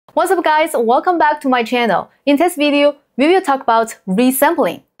What's up guys, welcome back to my channel. In this video, we will talk about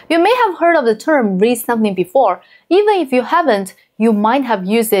resampling. You may have heard of the term resampling before. Even if you haven't, you might have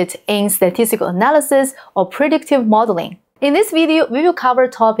used it in statistical analysis or predictive modeling. In this video, we will cover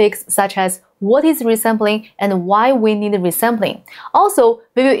topics such as what is resampling and why we need resampling. Also,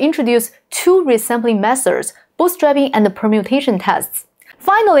 we will introduce two resampling methods, bootstrapping and permutation tests.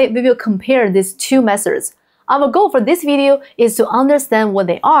 Finally, we will compare these two methods. Our goal for this video is to understand what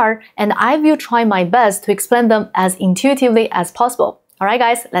they are, and I will try my best to explain them as intuitively as possible. Alright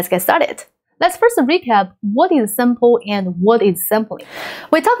guys, let's get started. Let's first recap what is sample and what is sampling.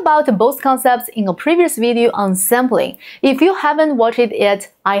 We talked about both concepts in a previous video on sampling. If you haven't watched it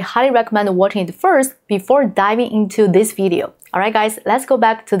yet, I highly recommend watching it first before diving into this video. Alright guys, let's go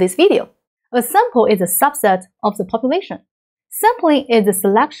back to this video. A sample is a subset of the population. Sampling is the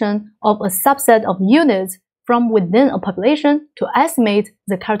selection of a subset of units from within a population to estimate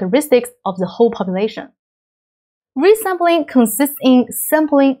the characteristics of the whole population. Resampling consists in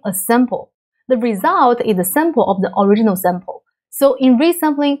sampling a sample. The result is a sample of the original sample. So in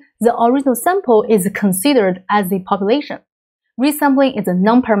resampling, the original sample is considered as the population. Resampling is a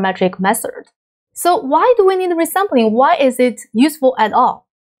non-parametric method. So why do we need resampling? Why is it useful at all?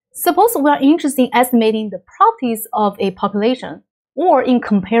 Suppose we are interested in estimating the properties of a population or in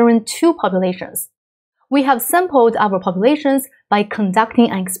comparing two populations. We have sampled our populations by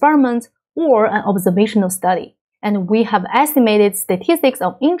conducting an experiment or an observational study, and we have estimated statistics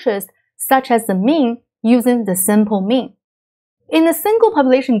of interest such as the mean using the sample mean. In a single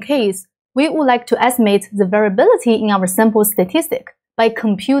population case, we would like to estimate the variability in our sample statistic by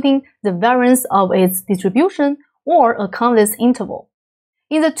computing the variance of its distribution or a confidence interval.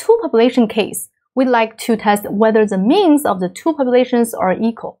 In the two population case, we'd like to test whether the means of the two populations are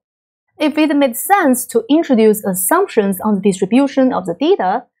equal. If it makes sense to introduce assumptions on the distribution of the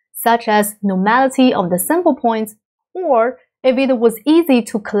data, such as normality of the sample points, or if it was easy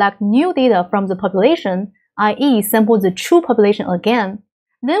to collect new data from the population, i.e. sample the true population again,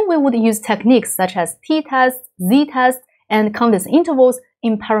 then we would use techniques such as t-tests, z-tests, and confidence intervals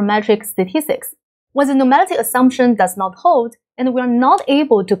in parametric statistics. When the normality assumption does not hold, and we are not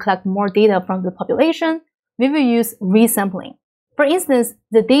able to collect more data from the population, we will use resampling. For instance,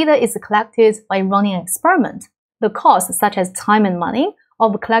 the data is collected by running an experiment. The cost, such as time and money,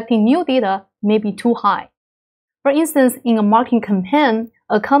 of collecting new data may be too high. For instance, in a marketing campaign,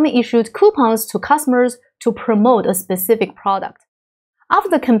 a company issued coupons to customers to promote a specific product. After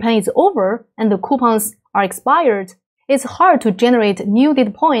the campaign is over and the coupons are expired, it's hard to generate new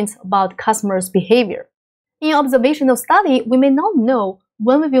data points about customers' behavior. In an observational study, we may not know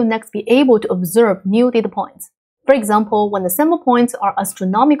when we will next be able to observe new data points. For example, when the sample points are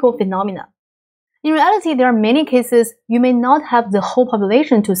astronomical phenomena. In reality, there are many cases you may not have the whole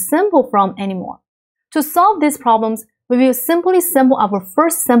population to sample from anymore. To solve these problems, we will simply sample our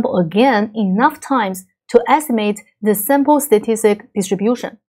first sample again enough times to estimate the sample statistic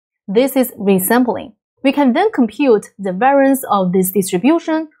distribution. This is resampling. We can then compute the variance of this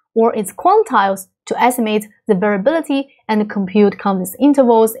distribution or its quantiles to estimate the variability and compute confidence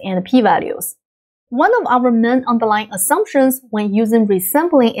intervals and p-values. One of our main underlying assumptions when using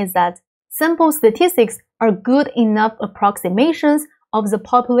resampling is that sample statistics are good enough approximations of the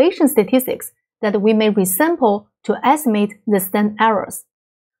population statistics that we may resample to estimate the standard errors.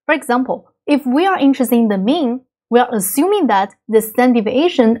 For example, if we are interested in the mean, we are assuming that the standard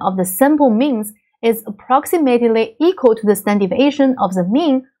deviation of the sample means is approximately equal to the standard deviation of the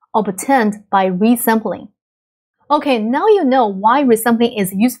mean obtained by resampling. Okay, now you know why resampling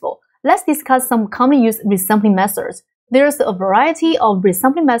is useful. Let's discuss some commonly used resampling methods. There's a variety of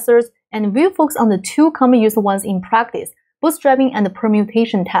resampling methods, and we'll focus on the two commonly used ones in practice, bootstrapping and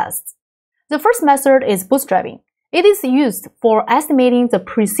permutation tests. The first method is bootstrapping. It is used for estimating the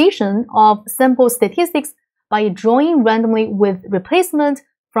precision of sample statistics by drawing randomly with replacement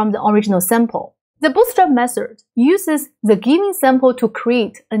from the original sample. The bootstrap method uses the given sample to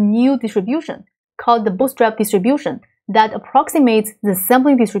create a new distribution called the bootstrap distribution that approximates the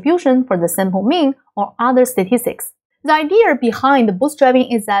sampling distribution for the sample mean or other statistics. The idea behind the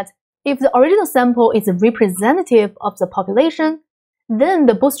bootstrapping is that if the original sample is representative of the population, then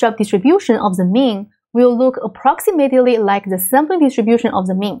the bootstrap distribution of the mean will look approximately like the sampling distribution of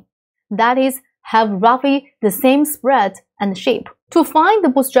the mean. That is, have roughly the same spread and shape. To find the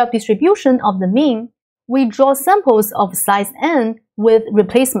bootstrap distribution of the mean, we draw samples of size n with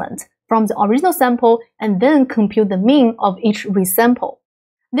replacement from the original sample and then compute the mean of each resample.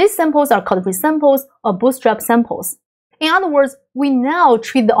 These samples are called resamples or bootstrap samples. In other words, we now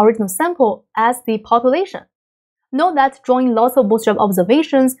treat the original sample as the population. Note that drawing lots of Bootstrap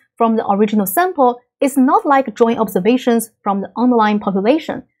observations from the original sample is not like drawing observations from the underlying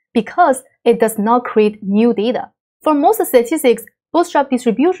population because it does not create new data. For most statistics, Bootstrap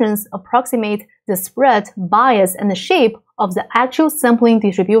distributions approximate the spread, bias, and the shape of the actual sampling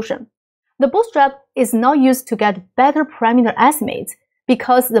distribution. The Bootstrap is not used to get better parameter estimates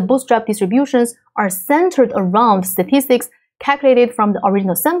because the Bootstrap distributions are centered around statistics calculated from the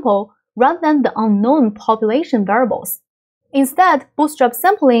original sample rather than the unknown population variables. Instead, Bootstrap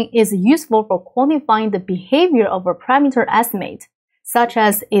sampling is useful for quantifying the behavior of a parameter estimate, such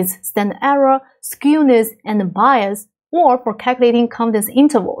as its standard error, skewness, and bias, or for calculating confidence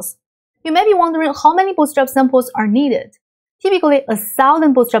intervals. You may be wondering how many Bootstrap samples are needed. Typically,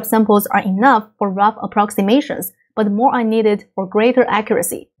 1,000 Bootstrap samples are enough for rough approximations, but more are needed for greater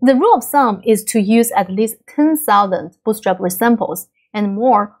accuracy. The rule of thumb is to use at least 10,000 Bootstrap resamples, and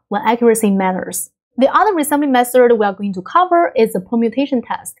more when accuracy matters. The other resampling method we are going to cover is the permutation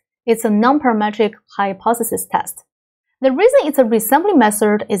test. It's a non-parametric hypothesis test. The reason it's a resampling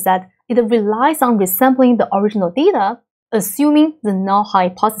method is that it relies on resampling the original data, assuming the null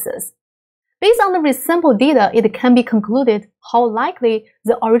hypothesis. Based on the resampled data, it can be concluded how likely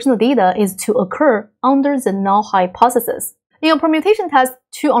the original data is to occur under the null hypothesis. In a permutation test,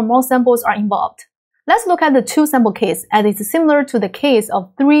 2 or more samples are involved. Let's look at the 2-sample case, as it's similar to the case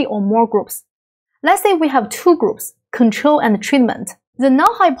of 3 or more groups. Let's say we have 2 groups, control and treatment. The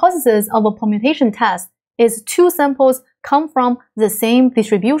null hypothesis of a permutation test is 2 samples come from the same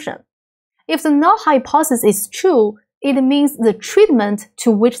distribution. If the null hypothesis is true, it means the treatment to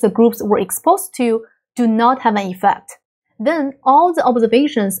which the groups were exposed to do not have an effect. Then all the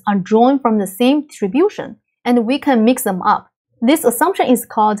observations are drawn from the same distribution, and we can mix them up. This assumption is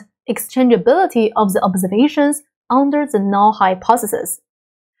called exchangeability of the observations under the null hypothesis.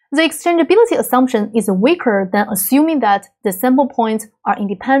 The exchangeability assumption is weaker than assuming that the sample points are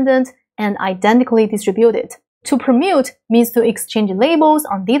independent and identically distributed. To permute means to exchange labels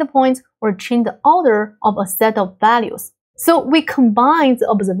on data points or change the order of a set of values. So we combine the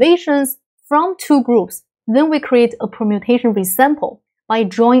observations from 2 groups, then we create a permutation resample by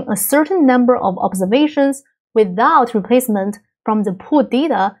drawing a certain number of observations without replacement from the pooled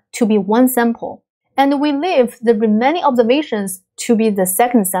data to be 1 sample, and we leave the remaining observations to be the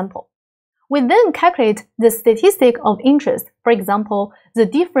second sample. We then calculate the statistic of interest, for example, the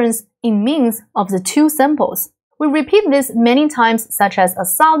difference in means of the 2 samples. We repeat this many times, such as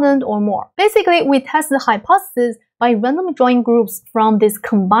 1,000 or more. Basically, we test the hypothesis by randomly drawing groups from this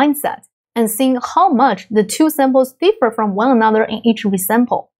combined set and seeing how much the 2 samples differ from one another in each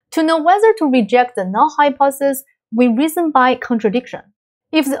resample. To know whether to reject the null hypothesis, we reason by contradiction.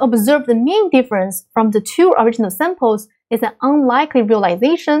 If the observed mean difference from the 2 original samples is an unlikely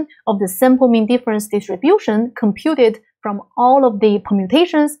realization of the sample mean difference distribution computed from all of the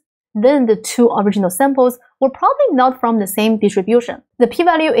permutations, then the 2 original samples were probably not from the same distribution. The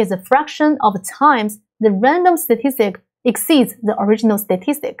p-value is a fraction of times the random statistic exceeds the original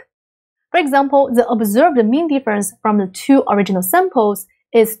statistic. For example, the observed mean difference from the 2 original samples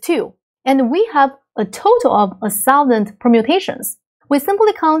is 2, and we have a total of 1,000 permutations. We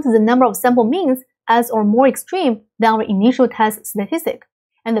simply count the number of sample means as or more extreme than our initial test statistic,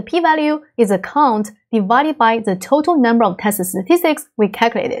 and the p-value is a count divided by the total number of test statistics we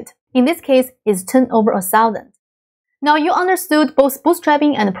calculated. In this case, it's 10 over 1,000. Now you understood both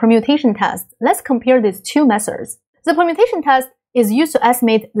bootstrapping and permutation tests. Let's compare these 2 methods. The permutation test is used to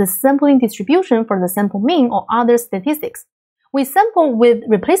estimate the sampling distribution for the sample mean or other statistics. We sample with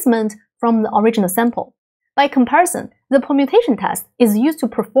replacement from the original sample. By comparison, the permutation test is used to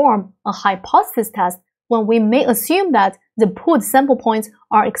perform a hypothesis test when we may assume that the pooled sample points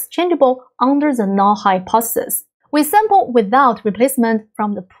are exchangeable under the null hypothesis. We sample without replacement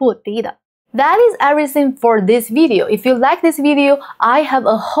from the pooled data. That is everything for this video. If you like this video, I have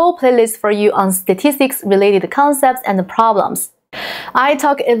a whole playlist for you on statistics related concepts and problems. I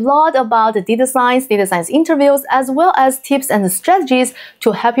talk a lot about data science interviews, as well as tips and strategies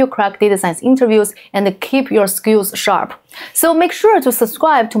to help you crack data science interviews and keep your skills sharp. So make sure to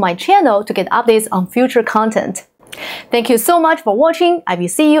subscribe to my channel to get updates on future content. Thank you so much for watching. I will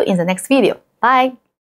see you in the next video. Bye!